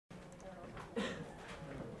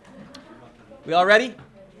We all ready?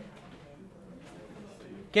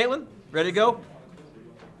 Caitlin, ready to go?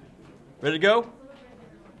 Ready to go?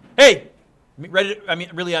 Hey! Ready to,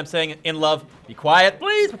 really, I'm saying in love. Be quiet,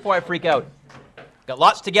 please, before I freak out. Got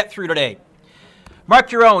lots to get through today.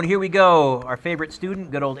 Mark your own. Here we go. Our favorite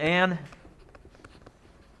student, good old Anne.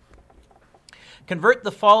 Convert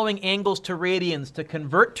the following angles to radians. To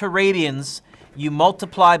convert to radians, you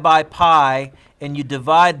multiply by pi and you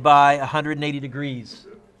divide by 180 degrees.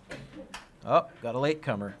 Oh, got a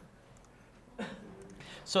latecomer.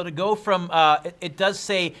 So to go from, it does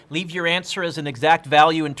say leave your answer as an exact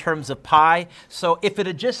value in terms of pi. So if it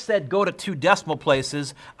had just said go to 2 decimal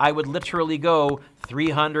places, I would literally go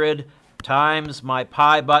 300 times my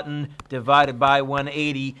pi button divided by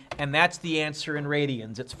 180, and that's the answer in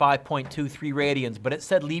radians. It's 5.23 radians, but it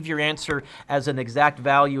said leave your answer as an exact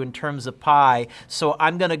value in terms of pi. So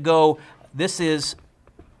I'm going to go, this is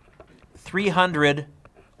 300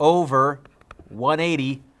 over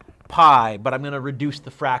 180 pi, but I'm going to reduce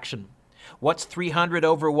the fraction. What's 300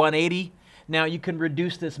 over 180? Now you can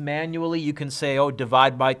reduce this manually. You can say, oh,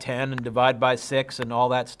 divide by 10 and divide by 6 and all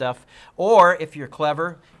that stuff. Or if you're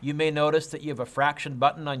clever, you may notice that you have a fraction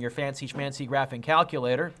button on your fancy schmancy graphing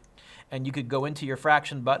calculator, and you could go into your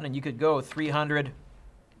fraction button and you could go 300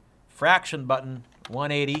 fraction button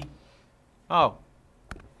 180. Oh,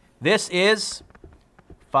 this is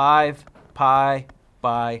 5 pi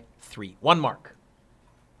by 3. 1 mark.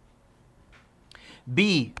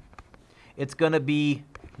 B, it's going to be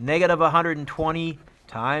negative 120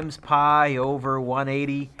 times pi over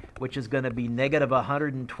 180, which is going to be negative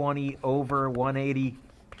 120 over 180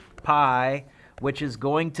 pi, which is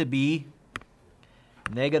going to be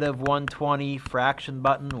negative 120 fraction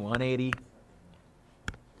button 180,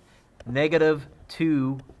 negative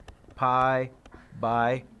 2 pi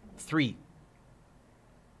by 3. Is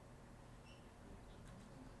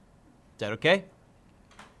that okay?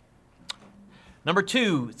 Number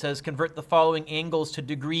 2, it says convert the following angles to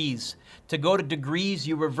degrees. To go to degrees,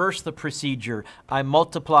 you reverse the procedure. I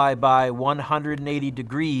multiply by 180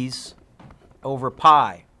 degrees over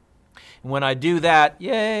pi. And when I do that,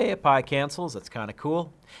 yay, pi cancels. That's kind of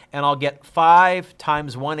cool. And I'll get 5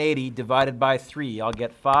 times 180 divided by 3. I'll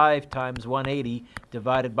get 5 times 180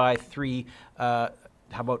 divided by 3. How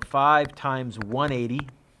about 5 times 180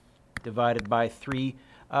 divided by 3?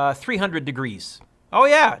 300 degrees. Oh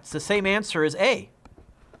yeah, it's the same answer as A.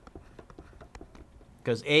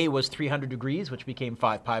 Because A was 300 degrees, which became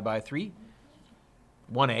 5 pi by 3.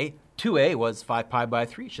 1A. 2A was 5 pi by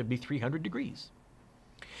 3. Should be 300 degrees.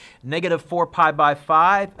 Negative 4 pi by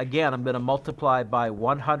 5. Again, I'm going to multiply by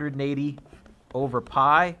 180 over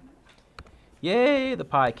pi. Yay, the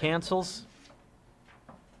pi cancels.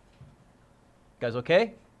 Guys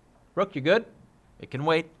okay? Brooke, you good? It can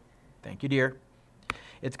wait. Thank you, dear.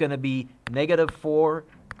 It's going to be negative 4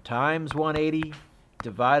 times 180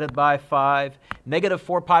 divided by 5. Negative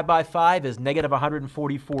 4 pi by 5 is negative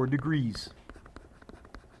 144 degrees.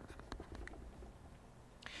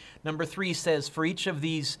 Number 3 says, for each of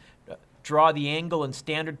these, draw the angle in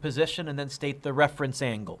standard position and then state the reference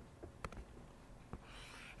angle.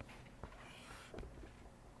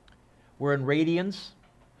 We're in radians.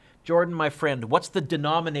 Jordan, my friend, what's the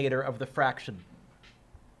denominator of the fraction?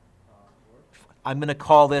 I'm going to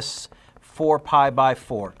call this 4 pi by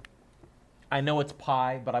 4. I know it's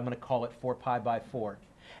pi, but I'm going to call it 4 pi by 4.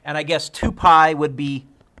 And I guess 2 pi would be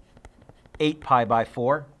 8 pi by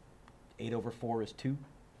 4. 8 over 4 is 2.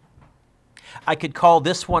 I could call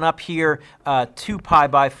this one up here 2 pi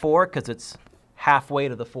by 4 because it's halfway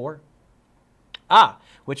to the 4.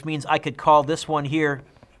 Which means I could call this one here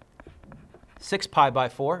 6 pi by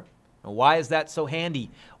 4. Now, why is that so handy?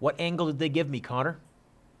 What angle did they give me, Connor?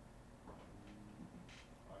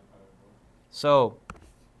 So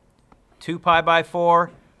 2 pi by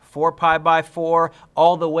 4, 4 pi by 4,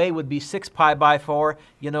 all the way would be 6 pi by 4.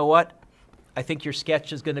 You know what? I think your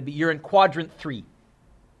sketch is going to be, you're in quadrant 3,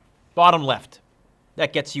 bottom left.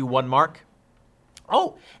 That gets you 1 mark.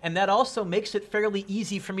 Oh, and that also makes it fairly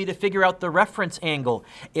easy for me to figure out the reference angle.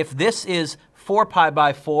 If this is 4 pi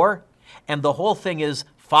by 4 and the whole thing is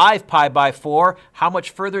 5 pi by 4, how much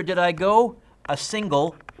further did I go? A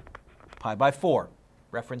single pi by 4.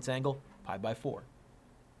 Reference angle, pi by 4.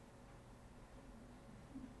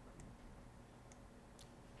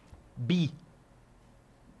 B.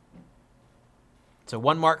 So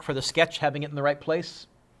 1 mark for the sketch, having it in the right place.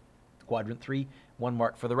 Quadrant 3, 1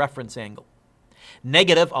 mark for the reference angle.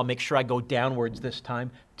 Negative, I'll make sure I go downwards this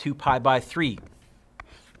time, 2 pi by 3.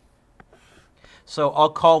 So I'll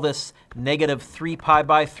call this negative 3 pi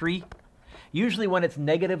by 3. Usually when it's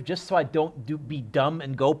negative, just so I don't be dumb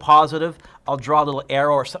and go positive, I'll draw a little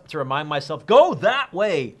arrow or something to remind myself, go that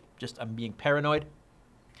way. Just I'm being paranoid.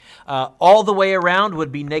 All the way around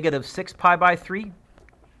would be negative 6 pi by 3.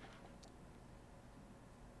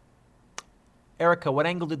 Erica, what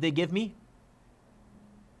angle did they give me?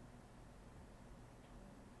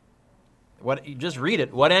 What? You just read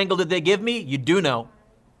it. What angle did they give me? You do know.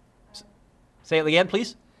 Say it again,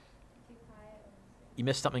 please. You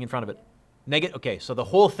missed something in front of it. Negative. Okay, so the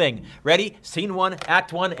whole thing. Ready? Scene 1,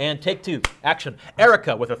 act 1, and take 2. Action.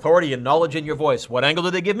 Erica, with authority and knowledge in your voice. What angle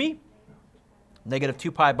did they give me? Negative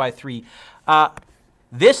 2 pi by 3.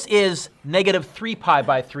 This is negative 3 pi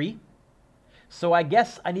by 3. So I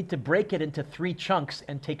guess I need to break it into 3 chunks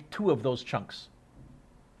and take 2 of those chunks.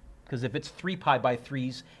 Because if it's 3 pi by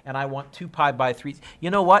 3s and I want 2 pi by 3s, you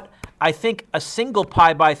know what? I think a single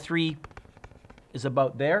pi by 3 is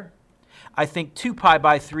about there. I think 2 pi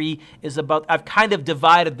by 3 is about, I've kind of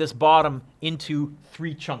divided this bottom into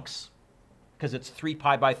 3 chunks because it's 3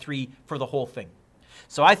 pi by 3 for the whole thing.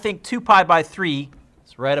 So I think 2 pi by 3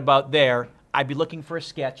 is right about there. I'd be looking for a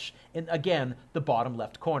sketch in, again, the bottom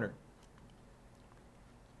left corner.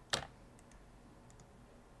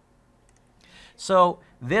 So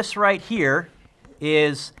this right here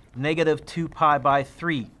is negative 2 pi by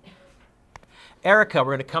 3. Erica, we're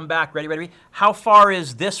going to come back. Ready, ready, ready? How far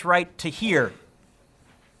is this right to here?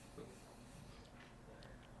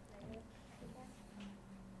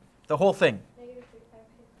 The whole thing.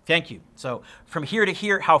 Thank you. So from here to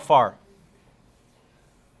here, how far?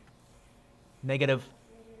 Negative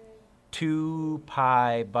 2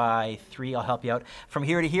 pi by 3. I'll help you out. From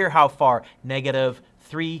here to here, how far? Negative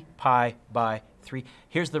 3 pi by 3.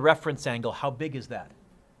 Here's the reference angle. How big is that?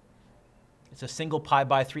 It's a single pi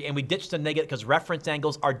by 3. And we ditched the negative because reference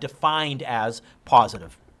angles are defined as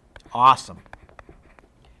positive. Awesome.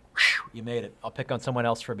 Whew, you made it. I'll pick on someone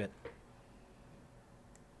else for a bit.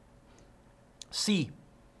 C.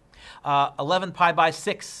 11 pi by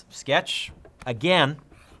 6 sketch. Again,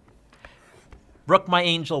 Brooke, my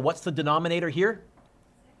angel, what's the denominator here?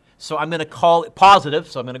 So I'm going to call it positive.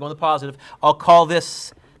 So I'm going to go in the positive. I'll call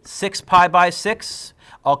this 6 pi by 6.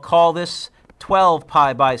 I'll call this 12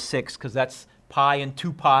 pi by 6 because that's pi and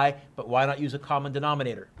 2 pi, but why not use a common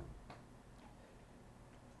denominator?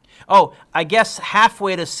 Oh, I guess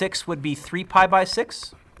halfway to 6 would be 3 pi by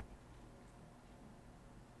 6.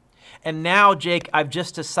 And now, Jake, I've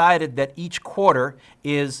just decided that each quarter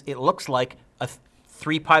is, it looks like, a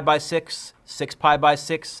 3 pi by 6, 6 pi by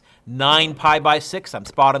 6, 9 pi by 6. I'm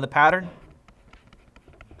spotting the pattern.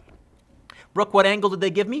 Brooke, what angle did they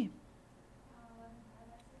give me?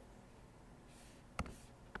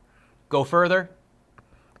 Go further,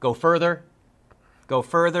 go further, go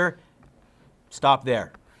further, stop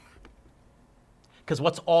there. Because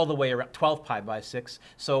what's all the way around? 12 pi by 6.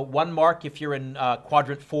 So 1 mark if you're in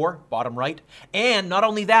quadrant 4, bottom right. And not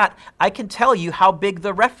only that, I can tell you how big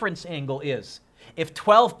the reference angle is. If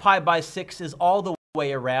 12 pi by 6 is all the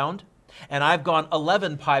way around, and I've gone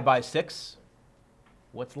 11 pi by 6,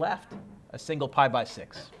 what's left? A single pi by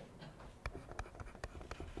 6.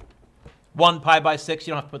 1 pi by 6,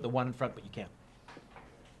 you don't have to put the 1 in front, but you can.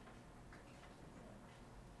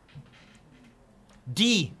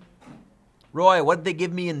 D. Roy, what did they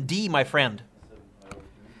give me in D, my friend?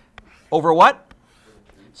 Over what?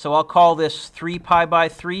 So I'll call this 3 pi by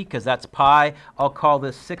 3, because that's pi. I'll call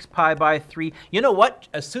this 6 pi by 3. You know what?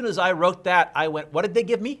 As soon as I wrote that, I went, what did they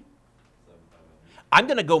give me? I'm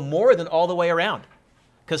going to go more than all the way around,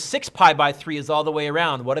 because 6 pi by 3 is all the way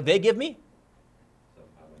around. What did they give me?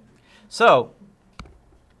 So,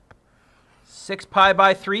 6 pi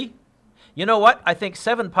by 3. You know what? I think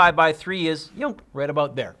 7 pi by 3 is, right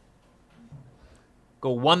about there.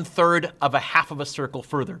 Go 1/3 of a half of a circle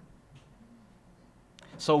further.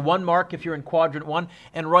 So 1 mark if you're in quadrant 1.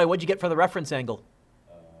 And Roy, what'd you get for the reference angle?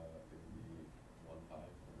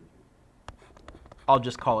 I'll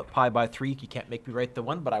just call it pi by 3. You can't make me write the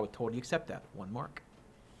 1, but I would totally accept that. 1 mark.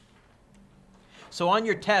 So on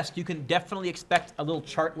your test, you can definitely expect a little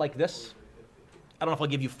chart like this. I don't know if I'll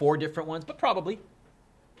give you 4 different ones, but probably.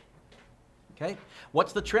 Okay.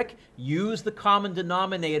 What's the trick? Use the common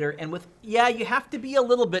denominator, and you have to be a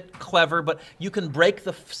little bit clever, but you can break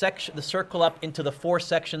the circle up into the 4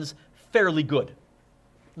 sections fairly good,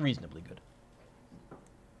 reasonably good.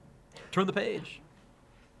 Turn the page.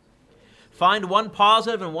 Find 1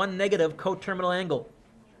 positive and 1 negative coterminal angle.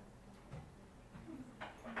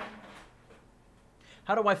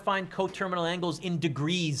 How do I find coterminal angles in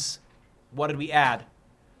degrees? What did we add?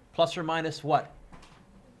 Plus or minus what?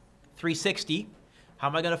 360. How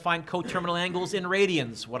am I going to find coterminal angles in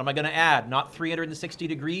radians? What am I going to add? Not 360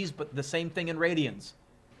 degrees, but the same thing in radians.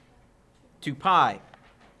 2 pi.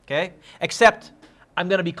 Okay? Except I'm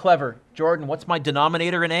going to be clever. Jordan, what's my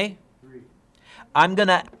denominator in A? 3. I'm going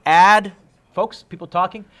to add, folks, people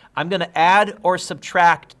talking, I'm going to add or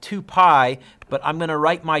subtract 2 pi, but I'm going to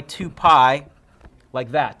write my 2 pi like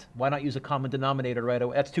that. Why not use a common denominator right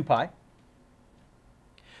away? That's 2 pi.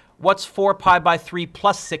 What's 4 pi by 3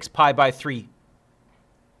 plus 6 pi by 3?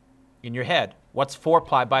 In your head. What's 4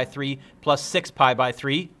 pi by 3 plus 6 pi by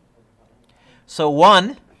 3? So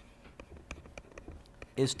 1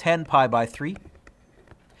 is 10 pi by 3.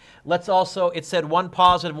 Let's also, it said 1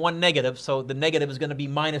 positive, 1 negative, so the negative is going to be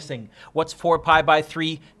minusing. What's 4 pi by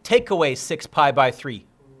 3? Take away 6 pi by 3.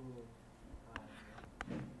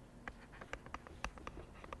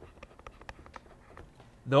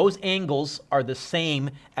 Those angles are the same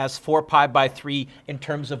as 4 pi by 3 in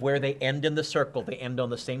terms of where they end in the circle. They end on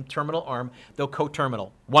the same terminal arm. They're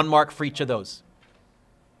coterminal. 1 mark for each of those.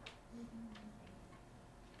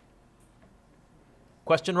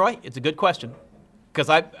 Question, Roy? It's a good question.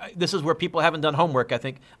 Because this is where people haven't done homework, I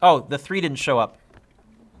think. Oh, the 3 didn't show up.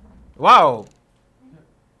 Wow.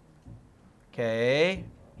 Okay.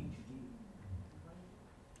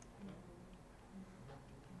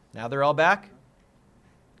 Now they're all back?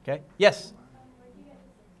 Okay. Yes?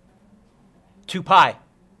 2 pi.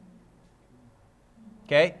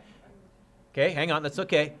 Okay. Okay, hang on. That's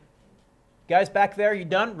okay. Guys back there, you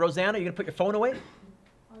done? Rosanna, you going to put your phone away?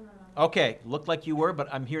 Okay, looked like you were,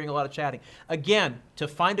 but I'm hearing a lot of chatting. Again, to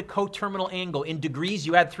find a coterminal angle, in degrees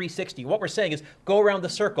you add 360. What we're saying is go around the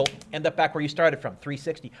circle, end up back where you started from,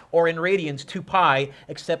 360. Or in radians, 2 pi,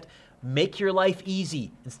 except make your life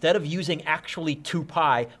easy. Instead of using actually 2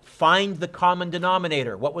 pi, find the common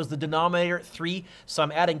denominator. What was the denominator? 3. So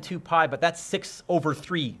I'm adding 2 pi, but that's 6 over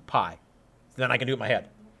 3 pi. Then I can do it in my head.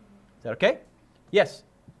 Is that okay? Yes?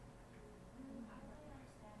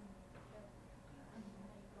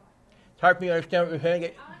 It's hard for me to understand what you're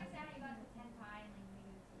saying.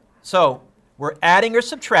 So we're adding or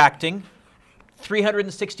subtracting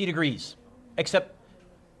 360 degrees, except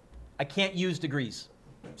I can't use degrees.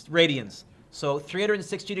 It's radians. So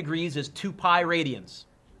 360 degrees is 2 pi radians.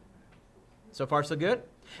 So far, so good?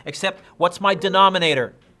 Except, what's my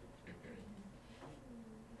denominator?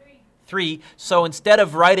 3. So instead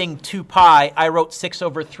of writing 2 pi, I wrote 6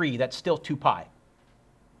 over 3. That's still 2 pi.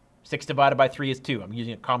 6 divided by 3 is 2. I'm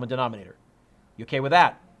using a common denominator. You okay with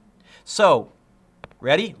that? So,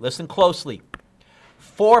 ready? Listen closely.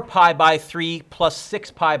 4 pi by 3 plus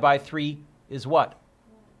 6 pi by 3 is what?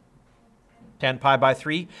 10 pi by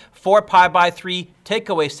 3. 4 pi by 3, take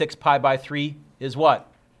away 6 pi by 3 is what?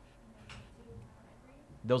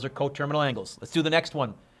 Those are coterminal angles. Let's do the next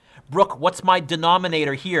one. Brooke, what's my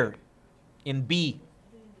denominator here in B?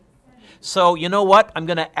 So you know what? I'm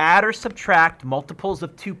going to add or subtract multiples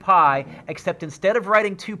of 2 pi, except instead of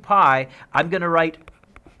writing 2 pi, I'm going to write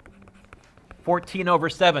 14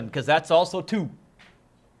 over 7, because that's also 2.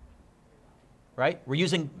 Right? We're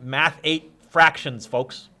using Math 8 fractions,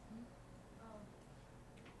 folks.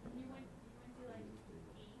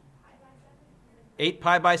 8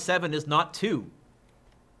 pi by 7 is not 2.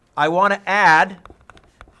 I want to add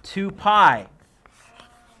 2 pi.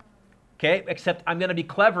 Okay, except I'm going to be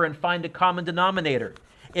clever and find a common denominator.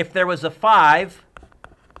 If there was a 5,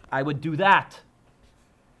 I would do that.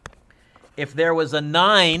 If there was a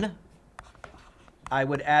 9, I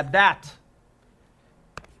would add that.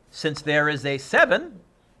 Since there is a 7,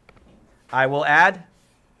 I will add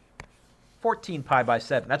 14 pi by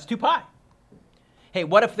 7. That's 2 pi. Hey,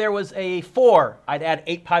 what if there was a 4? I'd add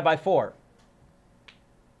 8 pi by 4.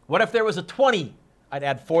 What if there was a 20? I'd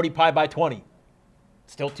add 40 pi by 20.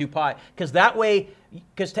 Still 2 pi. Because that way,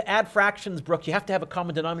 because to add fractions, Brooke, you have to have a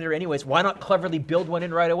common denominator anyways. Why not cleverly build one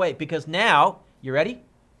in right away? Because now, you ready?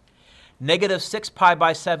 Negative 6 pi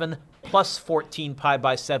by 7 plus 14 pi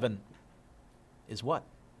by 7 is what?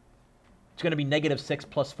 It's going to be negative 6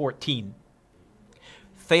 plus 14.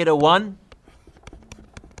 Theta 1.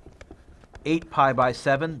 8 pi by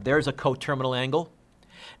 7, there's a coterminal angle.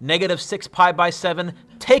 Negative 6 pi by 7,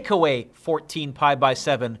 take away 14 pi by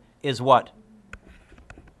 7 is what?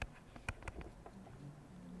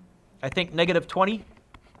 I think negative 20,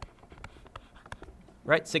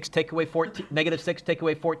 right? 6 take away 14, negative 6 take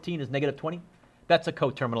away 14 is negative 20. That's a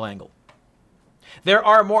coterminal angle. There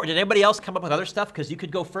are more. Did anybody else come up with other stuff? Because you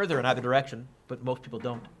could go further in either direction, but most people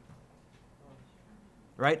don't.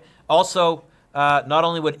 Right? Also, not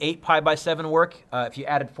only would 8 pi by 7 work, if you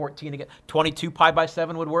added 14 again, 22 pi by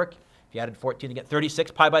 7 would work. If you added 14 again, 36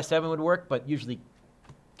 pi by 7 would work, but usually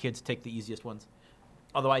kids take the easiest ones.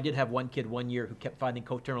 Although I did have one kid one year who kept finding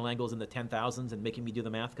coterminal angles in the 10,000s and making me do the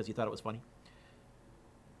math because he thought it was funny.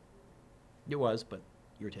 It was, but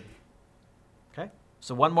irritating. Okay,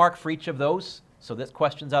 so 1 mark for each of those. So this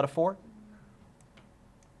question's out of 4.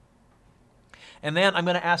 And then I'm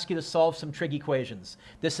going to ask you to solve some trig equations.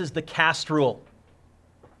 This is the cast rule.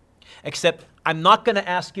 Except I'm not going to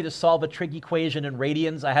ask you to solve a trig equation in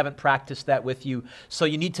radians. I haven't practiced that with you. So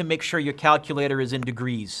you need to make sure your calculator is in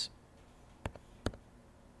degrees.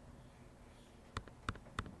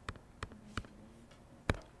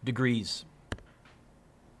 Degrees.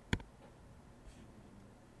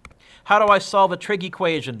 How do I solve a trig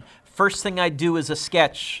equation? First thing I do is a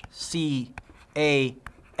sketch. C-A-S-T.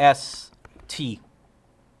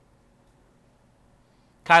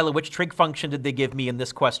 Kyla, which trig function did they give me in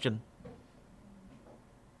this question?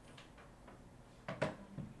 I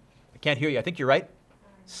can't hear you. I think you're right.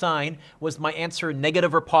 Sine. Was my answer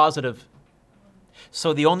negative or positive?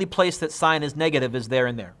 So the only place that sine is negative is there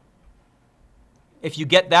and there. If you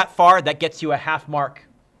get that far, that gets you a half mark.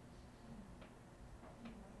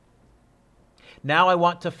 Now I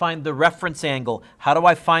want to find the reference angle. How do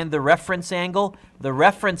I find the reference angle? The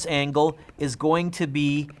reference angle is going to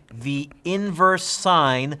be the inverse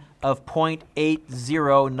sine of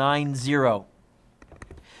 0.8090.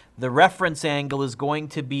 The reference angle is going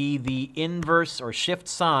to be the inverse or shift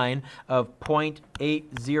sine of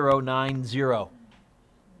 0.8090.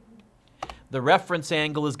 The reference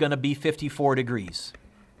angle is going to be 54 degrees.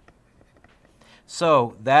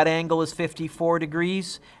 So that angle is 54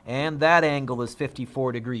 degrees, and that angle is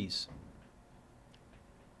 54 degrees.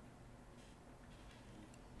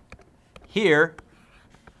 Here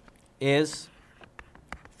is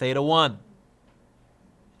theta 1.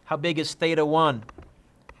 How big is theta 1?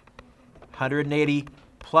 180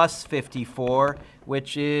 plus 54,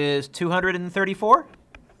 which is 234.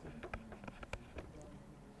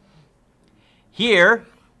 Here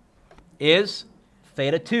is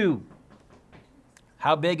theta 2.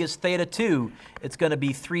 How big is theta 2? It's going to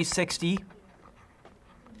be 360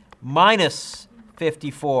 minus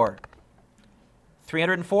 54.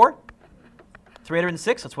 304?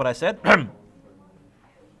 306, that's what I said.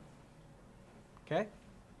 Okay?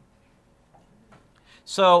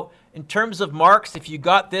 So in terms of marks, if you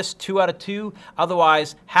got this, 2 out of 2.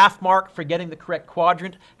 Otherwise, half mark for getting the correct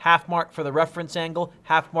quadrant, half mark for the reference angle,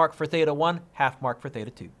 half mark for theta 1, half mark for theta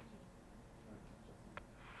 2.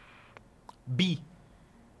 B.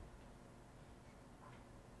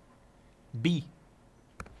 B.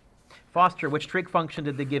 Foster, which trig function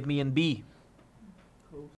did they give me in B?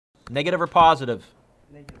 Negative or positive?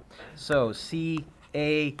 Negative. So C-A-S-T.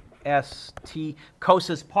 Cos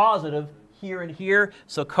is positive here and here,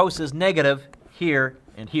 so cos is negative here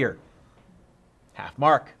and here. Half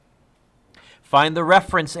mark. Find the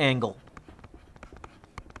reference angle.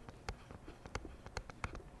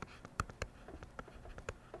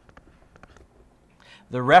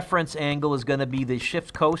 The reference angle is going to be the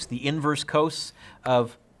shift cos, the inverse cos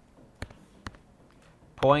of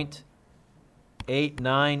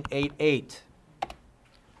 0.8988.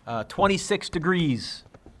 26 degrees.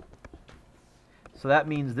 So that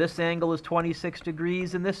means this angle is 26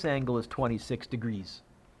 degrees and this angle is 26 degrees.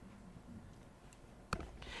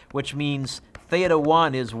 Which means theta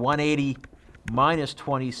 1 is 180 minus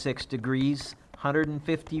 26 degrees,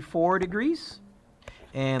 154 degrees.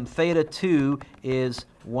 And theta 2 is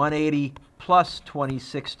 180 plus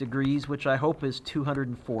 26 degrees, which I hope is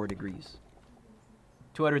 204 degrees.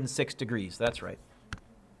 206 degrees, that's right.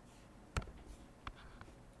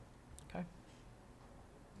 Okay.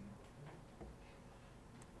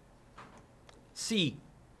 C.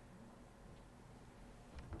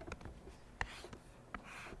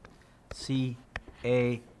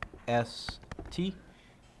 C-A-S-T.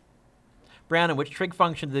 Brandon, which trig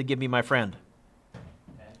function did they give me, my friend?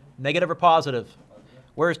 Negative or positive?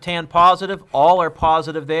 Where's tan positive? All are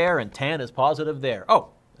positive there, and tan is positive there. Oh,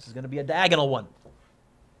 this is going to be a diagonal one.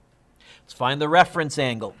 Let's find the reference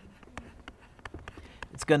angle.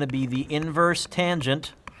 It's going to be the inverse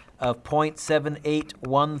tangent of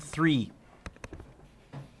 0.7813.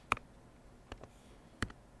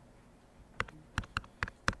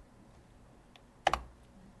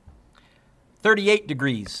 .38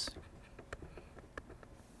 degrees.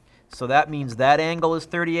 So that means that angle is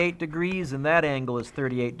 38 degrees and that angle is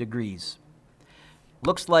 38 degrees.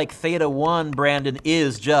 Looks like theta 1, Brandon,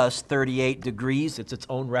 is just 38 degrees. It's its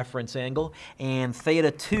own reference angle. And theta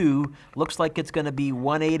 2 looks like it's going to be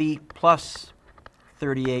 180 plus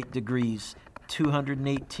 38 degrees,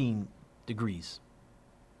 218 degrees.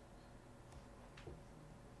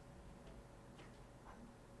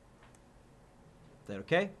 Is that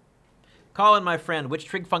okay? Colin, my friend, which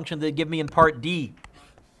trig function did they give me in part D?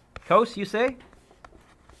 Cos, you say?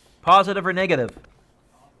 Positive or negative?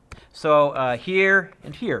 So here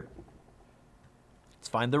and here. Let's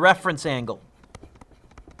find the reference angle.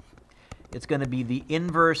 It's going to be the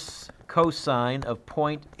inverse cosine of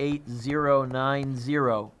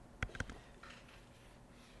 0.8090.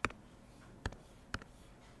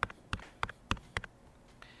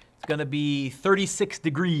 It's going to be 36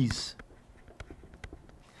 degrees,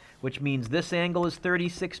 which means this angle is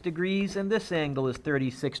 36 degrees and this angle is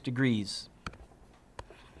 36 degrees.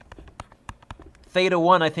 Theta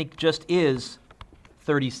 1, I think, just is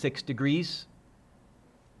 36 degrees.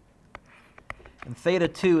 And theta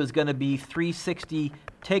 2 is going to be 360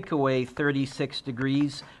 take away 36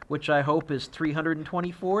 degrees, which I hope is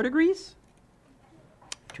 324 degrees.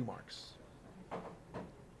 2 marks.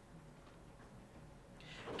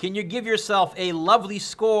 Can you give yourself a lovely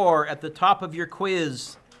score at the top of your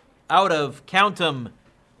quiz out of, count 'em,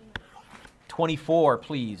 24,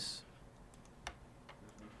 please?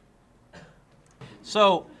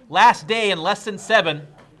 So, last day in lesson 7,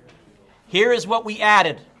 here is what we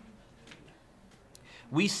added.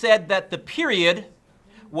 We said that the period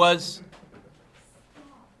was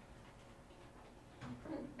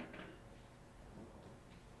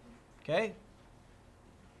okay.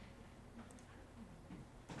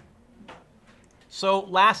 So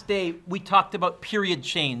last day we talked about period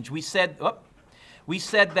change. We said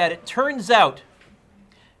that it turns out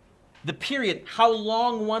the period, how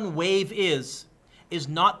long one wave is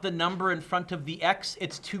not the number in front of the x,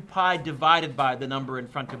 it's 2 pi divided by the number in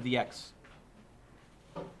front of the x.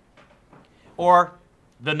 Or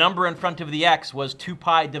the number in front of the x was 2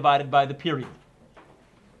 pi divided by the period.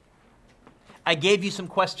 I gave you some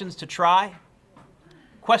questions to try.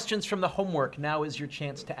 Questions from the homework. Now is your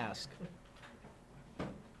chance to ask.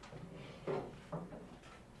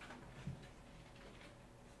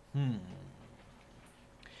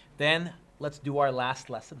 Then let's do our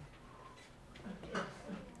last lesson.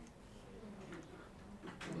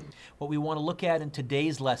 What we want to look at in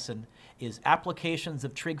today's lesson is applications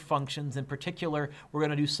of trig functions. In particular, we're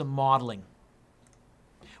going to do some modeling.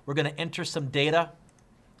 We're going to enter some data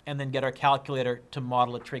and then get our calculator to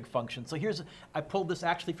model a trig function. So I pulled this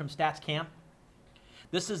actually from StatsCamp.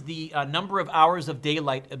 This is the number of hours of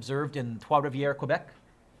daylight observed in Trois-Rivières, Quebec,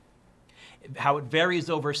 how it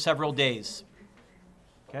varies over several days.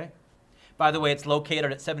 Okay? By the way, it's located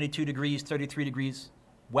at 72 degrees, 33 degrees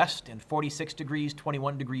west, and 46 degrees,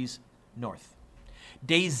 21 degrees north.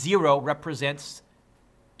 Day 0 represents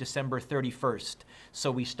December 31st.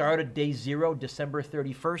 So we started day 0, December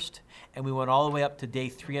 31st, and we went all the way up to day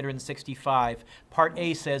 365. Part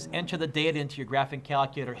A says, enter the data into your graphing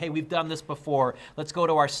calculator. Hey, we've done this before. Let's go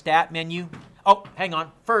to our stat menu. Oh, hang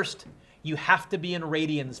on. First, you have to be in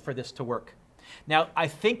radians for this to work. Now, I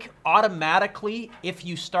think automatically, if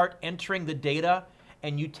you start entering the data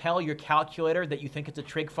and you tell your calculator that you think it's a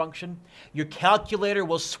trig function, your calculator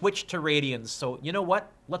will switch to radians. So you know what?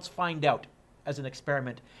 Let's find out as an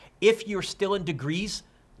experiment. If you're still in degrees,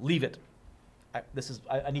 leave it.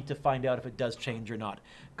 I need to find out if it does change or not.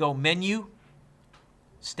 Go Menu,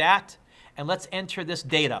 Stat, and let's enter this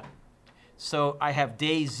data. So I have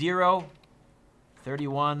day 0,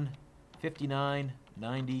 31, 59,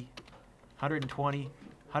 90, 120,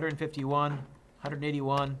 151,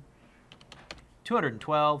 181,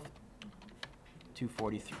 212,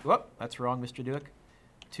 243. Whoop, that's wrong, Mr. Dueck.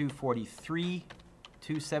 243,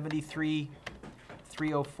 273,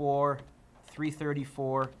 304,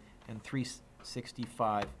 334, and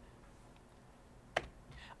 365.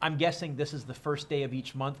 I'm guessing this is the first day of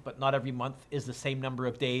each month, but not every month is the same number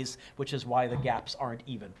of days, which is why the gaps aren't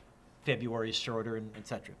even. February is shorter, and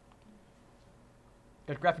etc.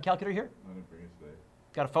 Got a graphic calculator here? I didn't bring it today.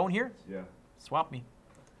 Got a phone here? Yeah. Swap me.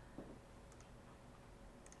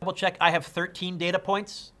 Double check. I have 13 data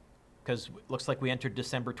points because it looks like we entered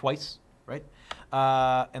December twice, right?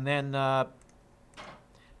 And then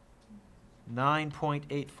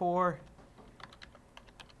 9.84.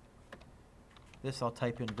 This I'll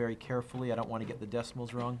type in very carefully. I don't want to get the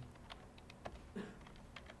decimals wrong.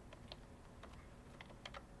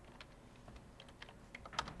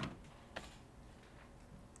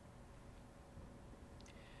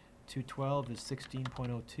 .212 is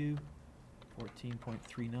 16.02,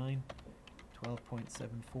 14.39,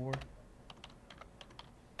 12.74.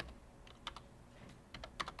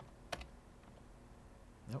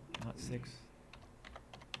 Nope, not 6.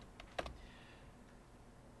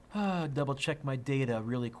 Double check my data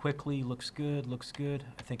really quickly. Looks good, looks good.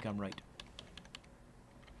 I think I'm right.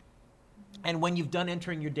 And when you've done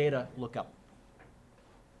entering your data, look up.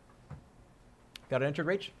 Got it entered,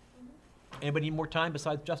 Rach? Anybody need more time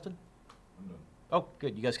besides Justin? I'm done. Oh,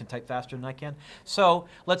 good. You guys can type faster than I can. So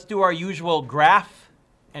let's do our usual graph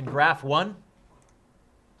and graph 1.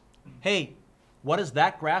 Hey, what does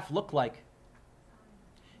that graph look like?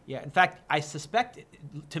 Yeah, in fact, I suspect,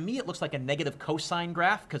 to me, it looks like a negative cosine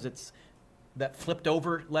graph because it's that flipped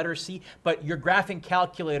over letter C, but your graphing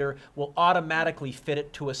calculator will automatically fit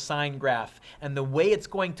it to a sine graph. And the way it's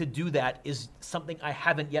going to do that is something I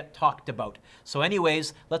haven't yet talked about. So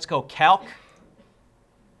anyways, let's go calc.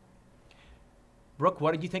 Brooke,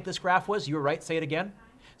 what did you think this graph was? You were right, say it again.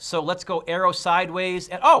 So let's go arrow sideways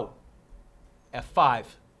and, oh, F5.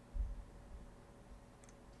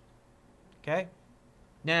 Okay?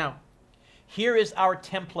 Now, here is our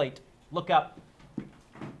template. Look up.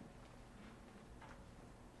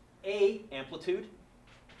 A, amplitude,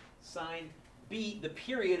 sine. B, the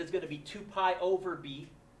period is going to be 2 pi over B.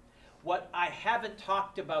 What I haven't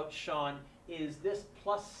talked about, Sean, is this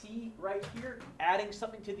plus C right here, adding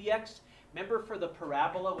something to the x. Remember for the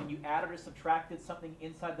parabola, when you added or subtracted something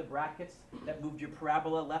inside the brackets, that moved your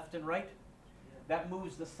parabola left and right? That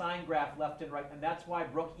moves the sine graph left and right. And that's why,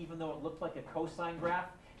 Brooke, even though it looked like a cosine graph,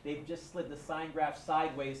 they've just slid the sine graph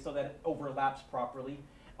sideways so that it overlaps properly.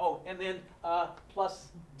 Oh, and then plus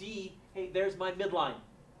D, hey, there's my midline.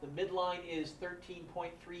 The midline is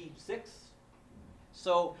 13.36.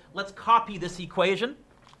 So let's copy this equation.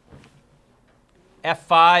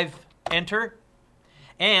 F5, enter.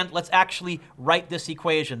 And let's actually write this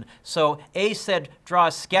equation. So A said draw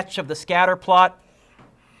a sketch of the scatter plot.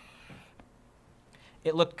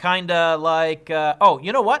 It looked kind of like, oh,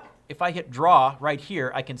 you know what? If I hit draw right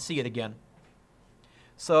here, I can see it again.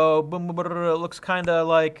 So boom, boom, boom, it looks kind of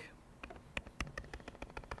like,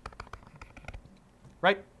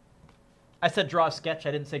 right? I said draw a sketch.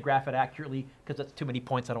 I didn't say graph it accurately because that's too many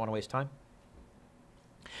points. I don't want to waste time.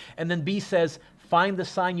 And then B says find the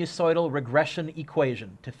sinusoidal regression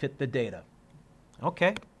equation to fit the data.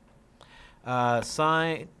 Okay.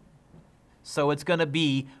 So it's going to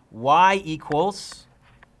be y equals,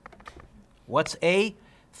 what's A?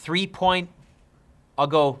 3 point, I'll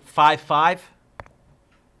go 5.5.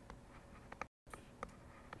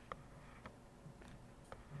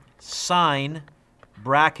 Sine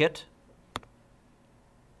bracket.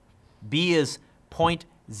 B is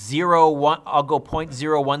 0.01, I'll go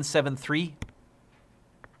 0.0173.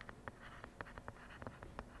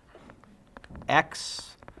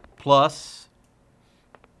 X plus,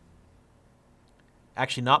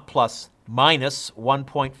 actually not plus, minus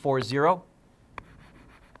 1.40.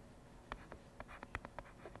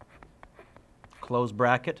 Close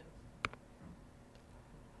bracket.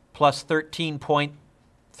 Plus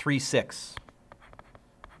 13.36.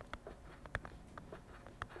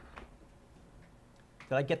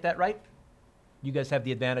 Did I get that right? You guys have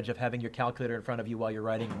the advantage of having your calculator in front of you while you're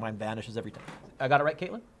writing. Mine vanishes every time. I got it right,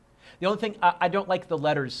 Caitlin? The only thing, I don't like the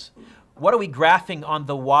letters. What are we graphing on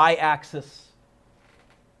the y-axis?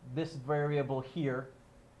 This variable here.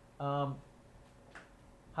 How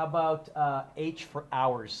about H for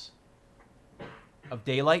hours of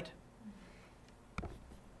daylight?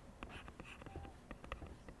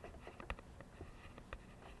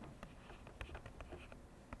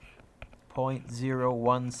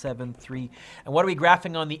 .0173. And what are we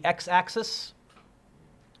graphing on the x-axis?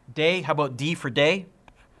 Day. How about D for day?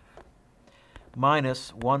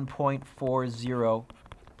 Minus 1.40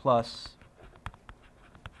 plus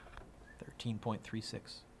 13.36.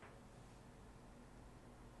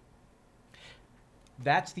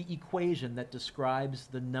 That's the equation that describes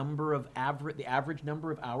the number of the average number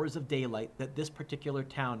of hours of daylight that this particular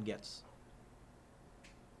town gets.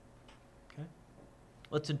 Okay?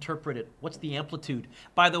 Let's interpret it. What's the amplitude?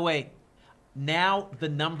 By the way, now the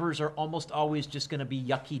numbers are almost always just going to be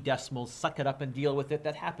yucky decimals. Suck it up and deal with it.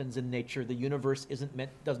 That happens in nature. The universe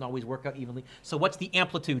doesn't always work out evenly. So what's the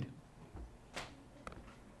amplitude?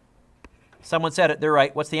 Someone said it. They're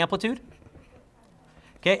right. What's the amplitude?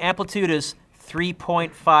 Okay, amplitude is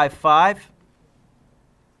 3.55.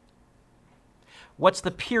 What's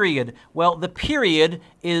the period? Well, the period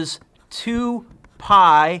is 2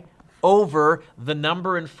 pi over the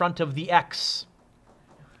number in front of the x.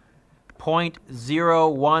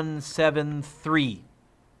 0.0173.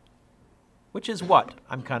 Which is what?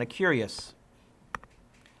 I'm kind of curious.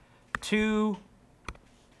 2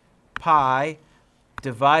 pi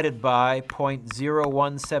divided by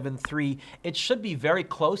 0.0173. It should be very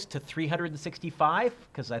close to 365,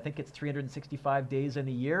 because I think it's 365 days in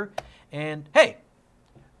a year. And hey,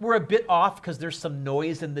 we're a bit off because there's some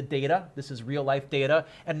noise in the data. This is real life data,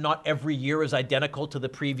 and not every year is identical to the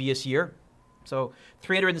previous year. So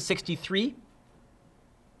 363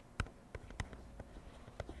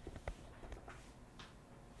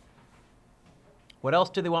 What else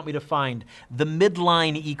do they want me to find? The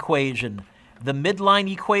midline equation. The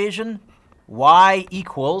midline equation, y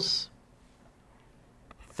equals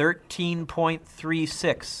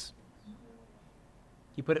 13.36.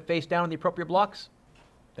 You put it face down in the appropriate blocks?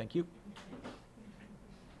 Thank you.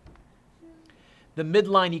 The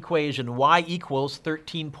midline equation, y equals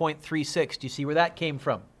 13.36. Do you see where that came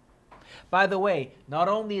from? By the way, not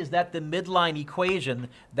only is that the midline equation,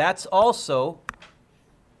 that's also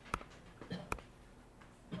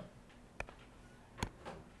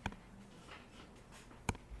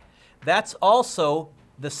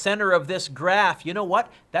the center of this graph. You know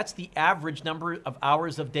what? That's the average number of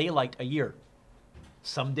hours of daylight a year.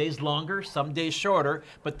 Some days longer, some days shorter,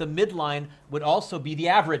 but the midline would also be the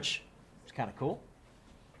average. It's kind of cool.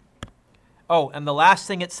 Oh, and the last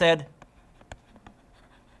thing it said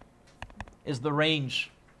is the range.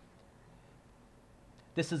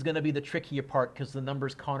 This is going to be the trickier part because the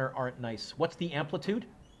numbers, Connor, aren't nice. What's the amplitude?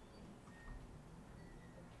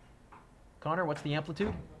 Connor, what's the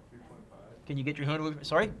amplitude? 3.5. Can you get your hand over?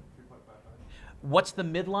 Sorry? 3.55. What's the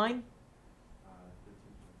midline?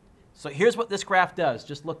 So here's what this graph does.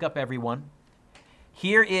 Just look up, everyone.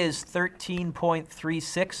 Here is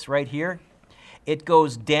 13.36 right here. It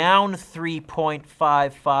goes down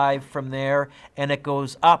 3.55 from there, and it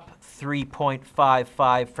goes up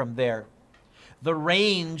 3.55 from there. The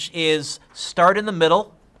range is start in the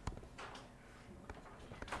middle,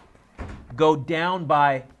 go down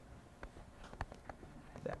by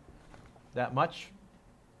that much,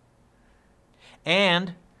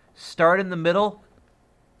 and start in the middle,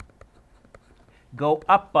 go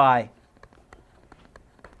up by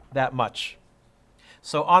that much.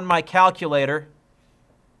 So on my calculator,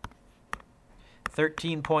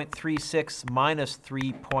 13.36 minus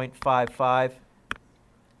 3.55,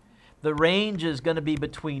 the range is going to be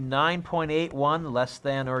between 9.81 less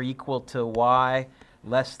than or equal to y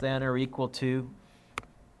less than or equal to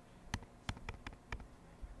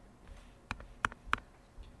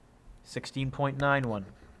 16.91.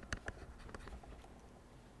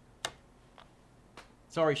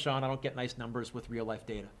 Sorry, Sean, I don't get nice numbers with real-life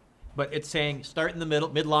data. But it's saying start in the middle,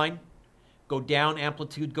 midline, go down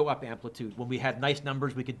amplitude, go up amplitude. When we had nice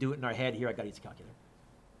numbers, we could do it in our head. Here, I got to use a calculator.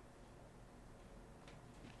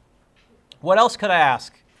 What else could I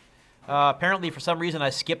ask? Apparently, for some reason,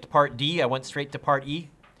 I skipped part D. I went straight to part E.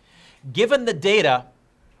 Given the data,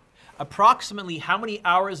 approximately how many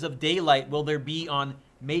hours of daylight will there be on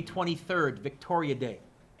May 23rd, Victoria Day?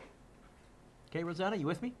 Okay, Rosanna, you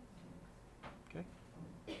with me? Okay.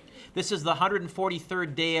 This is the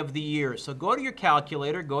 143rd day of the year. So go to your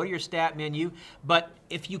calculator, go to your stat menu, but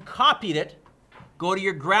if you copied it, go to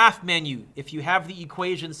your graph menu if you have the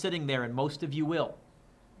equation sitting there, and most of you will.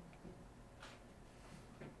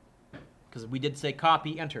 Because we did say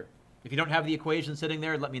copy, enter. If you don't have the equation sitting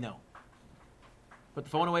there, let me know. Put the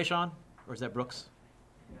phone away, Sean? Or is that Brooks?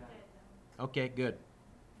 Okay, good.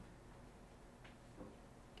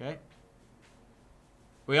 Okay.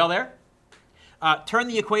 We all there? Turn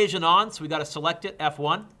the equation on, so we got to select it,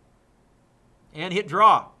 F1, and hit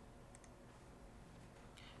draw.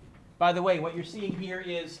 By the way, what you're seeing here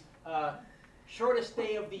is shortest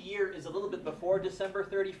day of the year is a little bit before December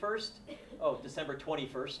 31st. Oh, December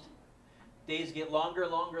 21st. Days get longer,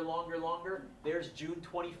 longer, longer, longer. There's June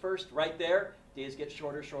 21st right there. Days get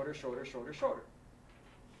shorter, shorter, shorter, shorter, shorter.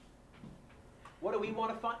 What do we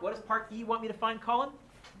want to find? What does part E want me to find, Colin?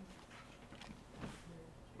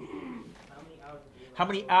 How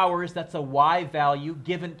many hours? That's a Y value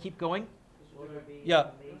given. Keep going. Yeah.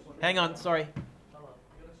 Hang on. Sorry.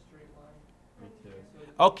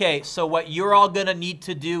 Okay. So what you're all going to need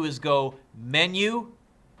to do is go menu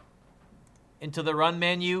into the run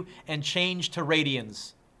menu and change to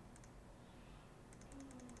radians.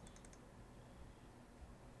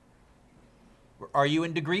 Are you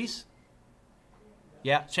in degrees?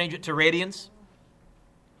 Yeah. Change it to radians.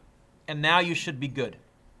 And now you should be good.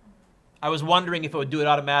 I was wondering if it would do it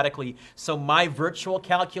automatically. So my virtual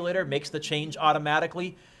calculator makes the change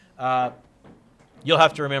automatically. You'll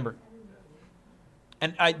have to remember.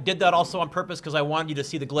 And I did that also on purpose because I wanted you to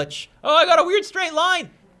see the glitch. Oh, I got a weird straight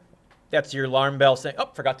line. That's your alarm bell saying,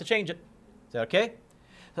 oh, forgot to change it. Is that okay?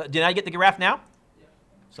 So did I get the graph now? Yeah.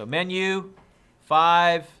 So menu,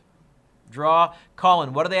 5, draw.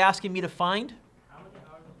 Colin, what are they asking me to find?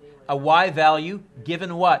 A Y value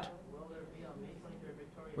given what?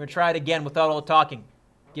 We're going to try it again without all the talking.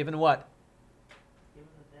 Given what? Given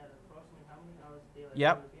the data, approximately how many hours of daylight will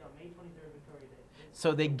be on May 23rd, Victoria Day?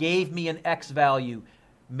 So they gave me an X value,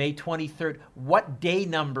 May 23rd. What day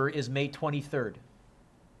number is May 23rd? I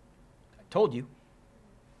told you.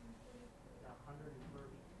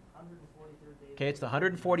 Okay, it's the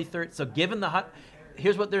 143rd. So given the,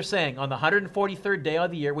 here's what they're saying. On the 143rd day of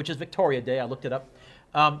the year, which is Victoria Day, I looked it up,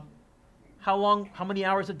 how many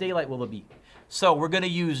hours of daylight will it be? So we're going to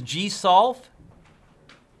use gsolve,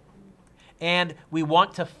 and we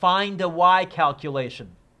want to find a y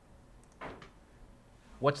calculation.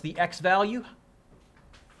 What's the x value?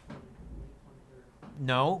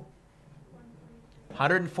 No.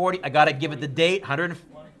 140, I got to give it the date,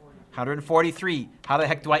 143. How the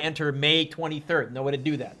heck do I enter May 23rd? No way to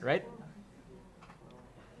do that, right?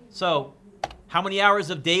 So, how many hours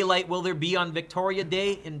of daylight will there be on Victoria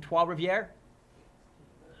Day in Trois-Rivières?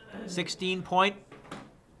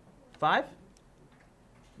 16.5?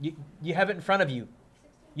 You have it in front of you.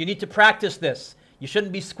 You need to practice this. You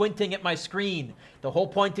shouldn't be squinting at my screen. The whole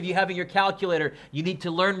point of you having your calculator, you need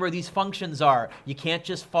to learn where these functions are. You can't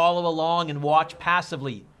just follow along and watch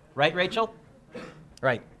passively. Right, Rachel?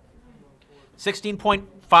 Right. 16.5,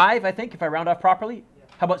 I think, if I round off properly.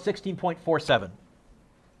 How about 16.47?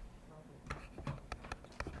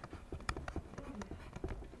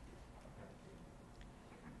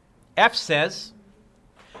 F says,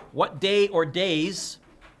 what day or days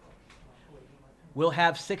will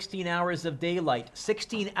have 16 hours of daylight?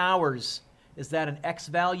 16 hours, is that an x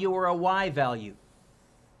value or a y value?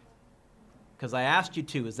 Because I asked you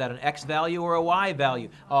to, is that an x value or a y value?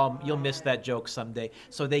 You'll miss that joke someday.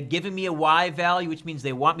 So they've given me a y value, which means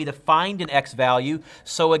they want me to find an x value.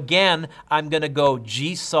 So again, I'm going to go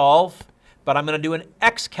gsolve, but I'm going to do an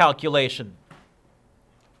x calculation.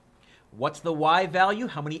 What's the y value?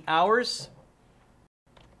 How many hours?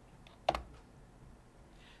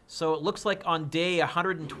 So it looks like on day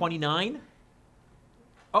 129.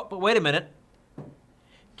 Oh, but wait a minute.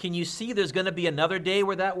 Can you see there's going to be another day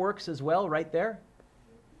where that works as well, right there?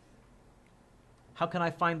 How can I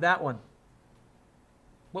find that one?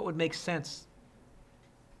 What would make sense?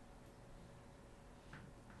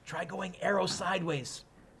 Try going arrow sideways.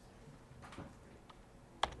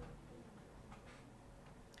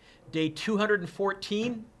 Day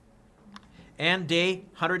 214 and day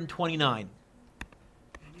 129.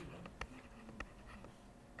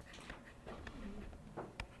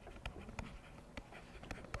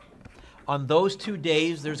 On those 2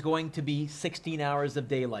 days, there's going to be 16 hours of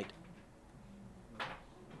daylight.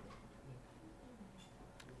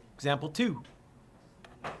 Example 2.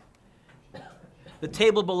 The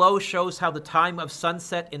table below shows how the time of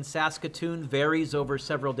sunset in Saskatoon varies over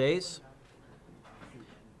several days.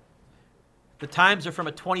 The times are from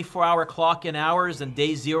a 24-hour clock in hours, and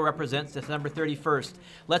day 0 represents December 31st.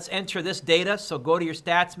 Let's enter this data, so go to your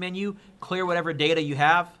stats menu, clear whatever data you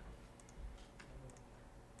have.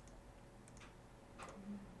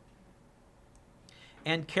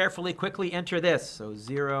 And carefully, quickly enter this. So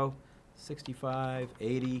 0, 65,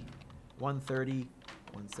 80, 130,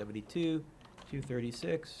 172,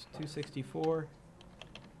 236, 264.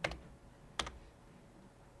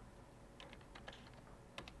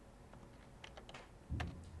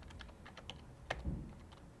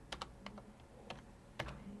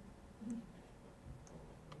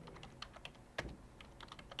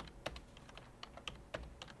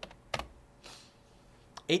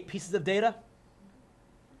 Eight pieces of data.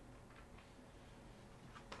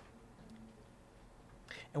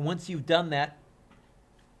 And once you've done that,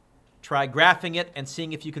 try graphing it and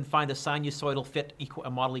seeing if you can find a sinusoidal fit a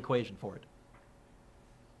model equation for it.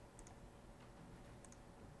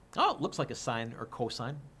 Oh, it looks like a sine or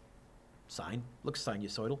cosine. Sine looks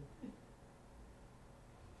sinusoidal.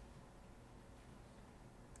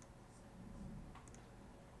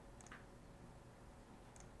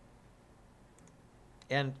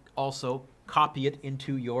 And also copy it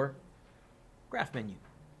into your graph menu.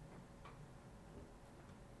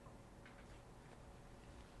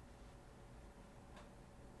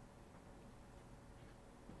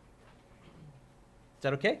 Is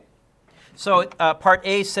that okay? So part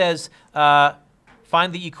A says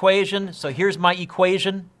find the equation. So here's my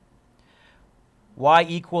equation. Y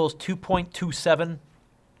equals 2.27.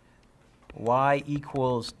 Y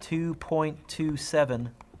equals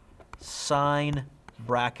 2.27 sine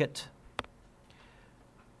bracket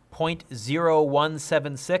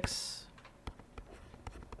 0.0176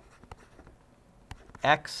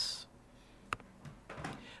 x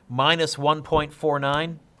minus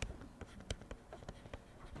 1.49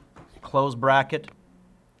 close bracket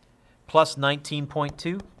plus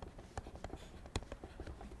 19.2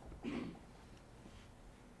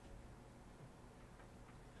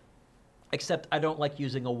 except I don't like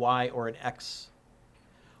using a y or an x.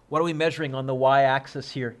 What are we measuring on the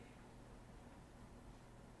y-axis here?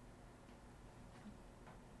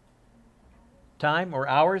 Time or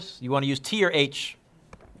hours? You want to use T or H?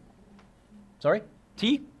 Sorry?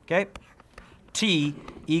 T? Okay. T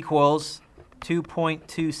equals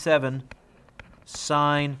 2.27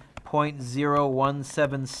 sine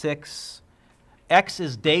 0.0176. X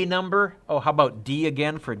is day number. Oh, how about D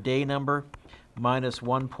again for day number? Minus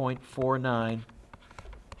 1.49.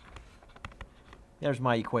 There's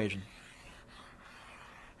my equation.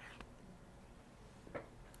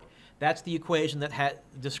 That's the equation that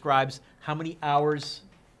describes how many hours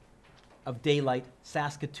of daylight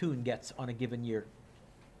Saskatoon gets on a given year.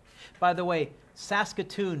 By the way,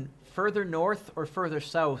 Saskatoon, further north or further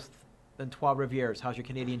south than Trois-Rivières? How's your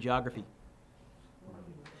Canadian geography?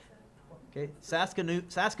 Okay,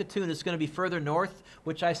 Saskatoon is going to be further north,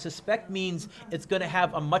 which I suspect means it's going to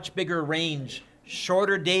have a much bigger range.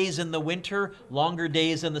 Shorter days in the winter, longer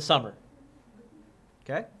days in the summer.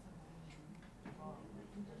 Okay?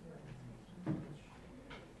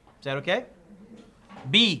 Is that okay?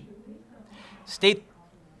 B. State.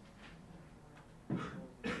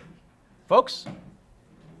 Folks?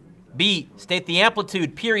 B. State the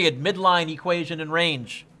amplitude, period, midline, equation, and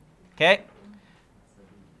range. Okay?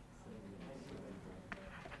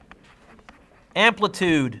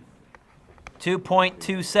 Amplitude,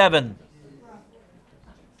 2.27.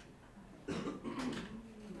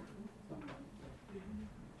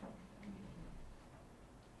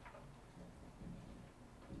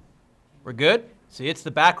 We're good? See, it's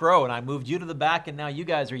the back row, and I moved you to the back, and now you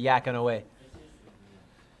guys are yakking away.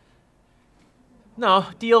 No,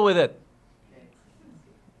 deal with it.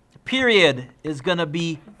 Period is going to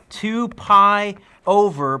be 2 pi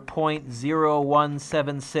over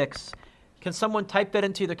 0.0176. Can someone type that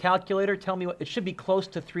into the calculator? Tell me what, it should be close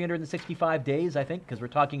to 365 days, I think, because we're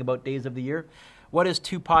talking about days of the year. What is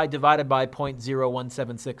 2 pi divided by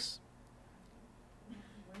 0.0176?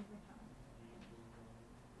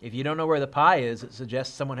 If you don't know where the pi is, it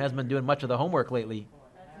suggests someone hasn't been doing much of the homework lately.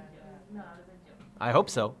 I hope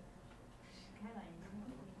so.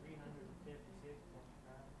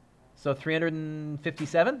 So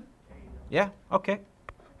 357? Yeah, okay.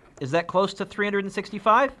 Is that close to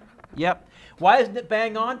 365? Yep. Why isn't it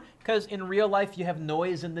bang on? Because in real life you have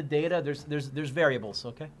noise in the data. There's variables,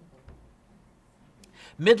 okay?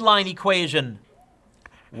 Midline equation.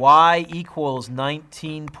 Y equals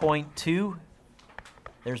 19.2.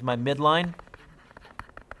 There's my midline.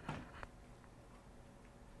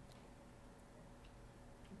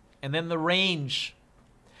 And then the range.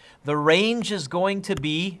 The range is going to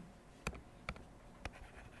be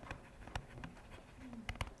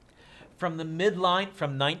from the midline,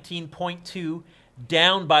 from 19.2,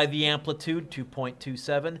 down by the amplitude,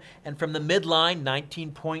 2.27, and from the midline,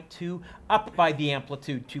 19.2, up by the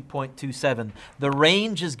amplitude, 2.27. The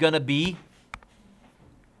range is going to be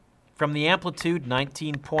from the amplitude,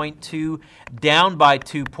 19.2, down by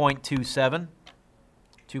 2.27,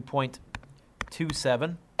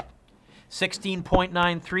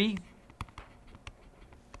 16.93,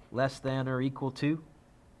 less than or equal to,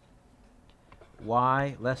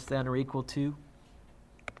 y less than or equal to,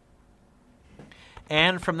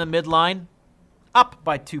 and from the midline, up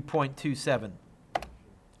by 2.27,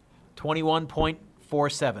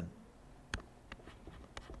 21.47.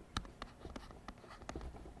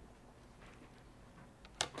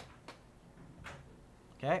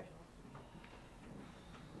 Okay.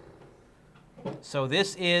 So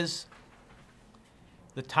this is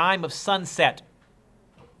the time of sunset.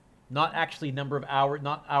 Not actually number of hours,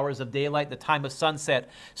 not hours of daylight, the time of sunset.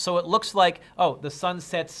 So it looks like, oh, the sun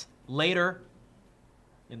sets later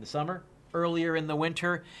in the summer, earlier in the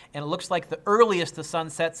winter, and it looks like the earliest the sun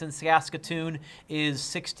sets in Saskatoon is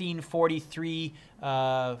 1643,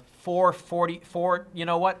 444. You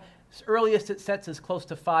know what? The earliest it sets is close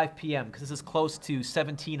to 5 p.m. because this is close to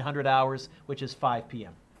 1700 hours, which is 5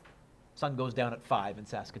 p.m. Sun goes down at 5 in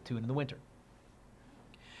Saskatoon in the winter.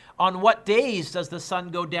 On what days does the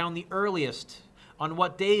sun go down the earliest? On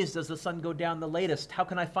what days does the sun go down the latest? How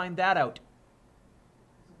can I find that out?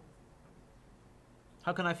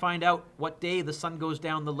 How can I find out what day the sun goes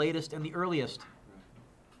down the latest and the earliest?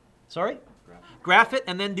 Sorry? Graph it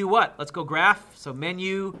and then do what? Let's go graph. So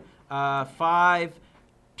menu, 5,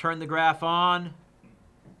 turn the graph on,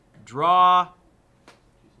 draw,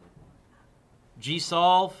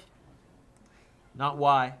 G-solve, not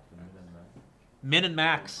Y. Min and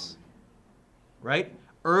max, right?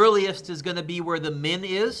 Earliest is going to be where the min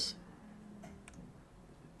is.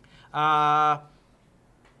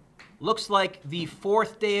 Looks like the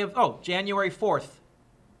 4th day of, January 4th.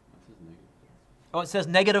 Oh, it says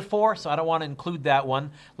 -4, so I don't want to include that one.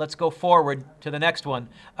 Let's go forward to the next one.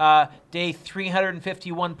 Day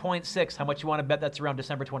 351.6. How much you want to bet that's around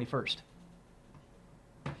December 21st?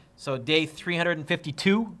 So day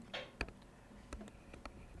 352.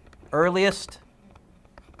 Earliest,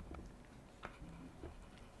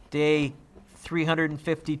 day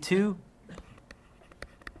 352.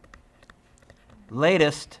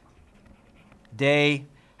 Latest, day,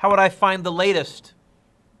 how would I find the latest?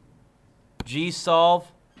 G solve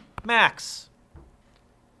max.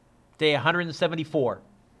 Day 174.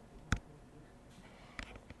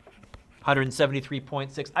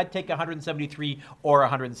 173.6. I'd take 173 or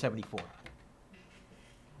 174.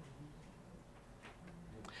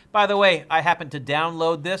 By the way, I happened to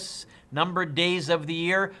download this. Numbered days of the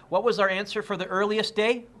year. What was our answer for the earliest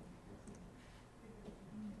day?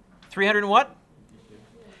 300 and what?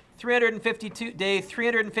 352. Day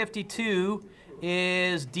 352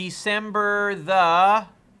 is December the...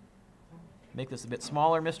 Make this a bit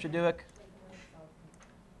smaller, Mr. Dueck.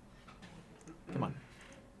 Come on.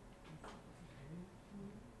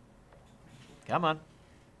 Come on.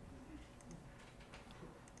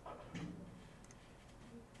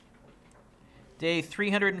 Day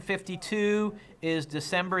 352 is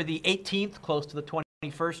December the 18th, close to the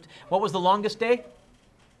 21st. What was the longest day?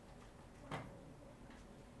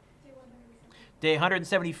 Day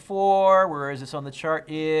 174, where is this on the chart,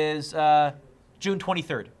 is June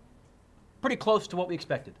 23rd. Pretty close to what we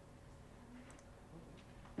expected.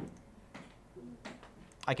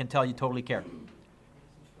 I can tell you totally care.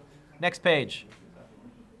 Next page.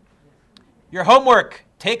 Your homework,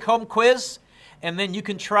 take-home quiz, and then you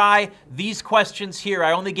can try these questions here.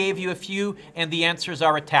 I only gave you a few, and the answers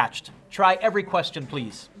are attached. Try every question,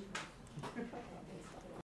 please.